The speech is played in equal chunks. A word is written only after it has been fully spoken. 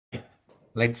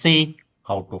Let's see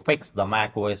how to fix the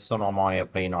macOS Sonoma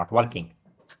Airplay not working.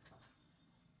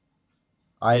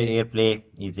 AirPlay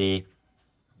is a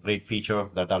great feature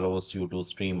that allows you to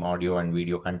stream audio and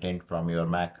video content from your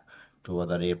Mac to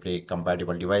other AirPlay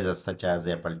compatible devices such as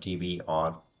Apple TV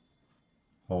or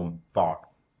HomePod.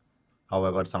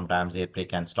 However, sometimes AirPlay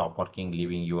can stop working,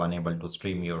 leaving you unable to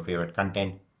stream your favorite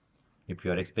content. If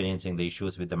you are experiencing the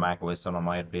issues with the macOS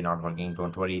Sonoma Airplay not working,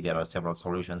 don't worry, there are several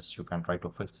solutions you can try to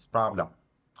fix this problem.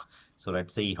 So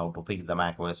let's see how to fix the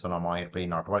macOS Sonoma Airplay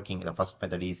not working. The first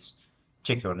method is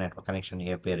check your network connection.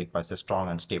 AirPlay requires a strong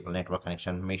and stable network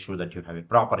connection. Make sure that you have a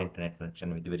proper internet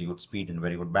connection with very good speed and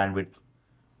very good bandwidth.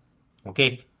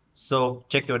 Okay, so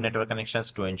check your network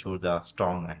connections to ensure the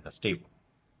strong and the stable.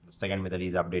 The second method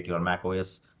is update your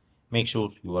macOS. Make sure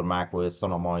your macOS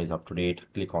Sonoma is up to date.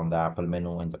 Click on the Apple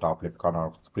menu in the top left corner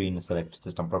of the screen. Select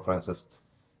System Preferences.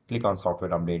 Click on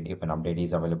Software Update. If an update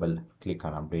is available, click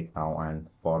on Update Now and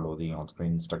follow the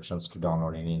on-screen instructions to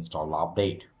download and install the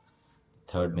update.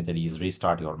 Third method is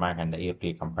restart your Mac and the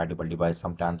AirPlay compatible device.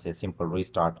 Sometimes a simple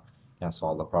restart can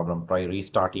solve the problem. Try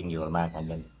restarting your Mac and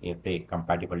the AirPlay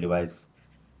compatible device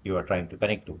you are trying to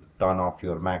connect to. Turn off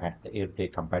your Mac and the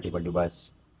AirPlay compatible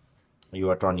device you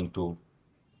are trying to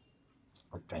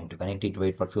connect it.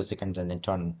 Wait for a few seconds and then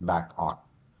turn back on.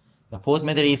 The fourth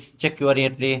method is check your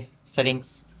AirPlay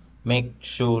settings. Make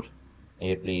sure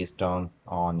AirPlay is turned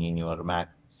on in your Mac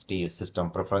system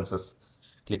preferences.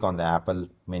 Click on the Apple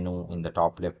menu in the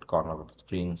top left corner of the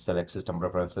screen. Select System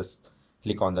Preferences.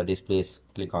 Click on the Displays.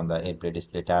 Click on the AirPlay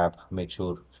Display tab. Make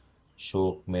sure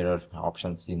Show Mirror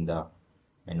options in the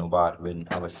menu bar when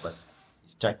available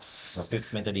is checked. The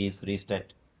fifth method is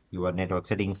reset your network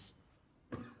settings.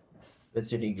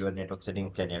 Resetting your network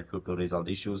settings can help you to resolve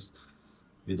the issues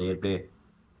with AirPlay.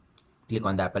 Click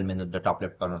on the Apple menu at the top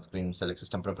left corner of the screen. Select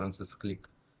System Preferences. Click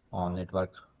on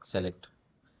Network. Select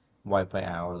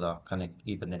Wi-Fi or the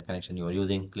Ethernet connection you are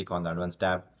using. Click on the Advanced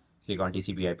tab. Click on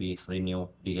TCP/IP Renew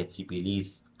DHCP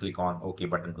Lease. Click on OK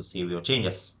button to save your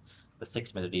changes. The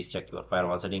sixth method is check your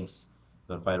firewall settings.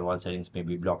 Your firewall settings may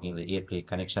be blocking the AirPlay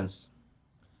connections.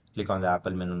 Click on the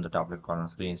Apple menu in the top left corner of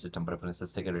the screen. System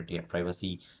Preferences, Security and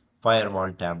Privacy.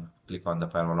 Firewall tab. Click on the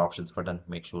Firewall Options button.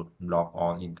 Make sure Block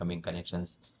all incoming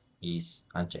connections is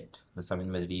unchecked. The seventh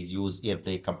method is use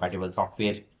AirPlay compatible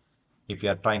software. If you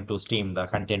are trying to stream the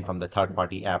content from the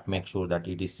third-party app, make sure that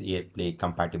it is AirPlay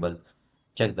compatible.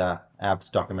 Check the app's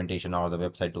documentation or the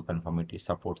website to confirm it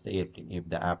supports the AirPlay. If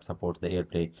the app supports the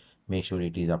AirPlay, make sure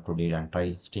it is up to date and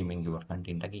try streaming your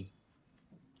content again.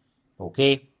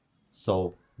 Okay,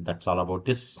 so that's all about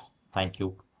this. Thank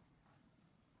you.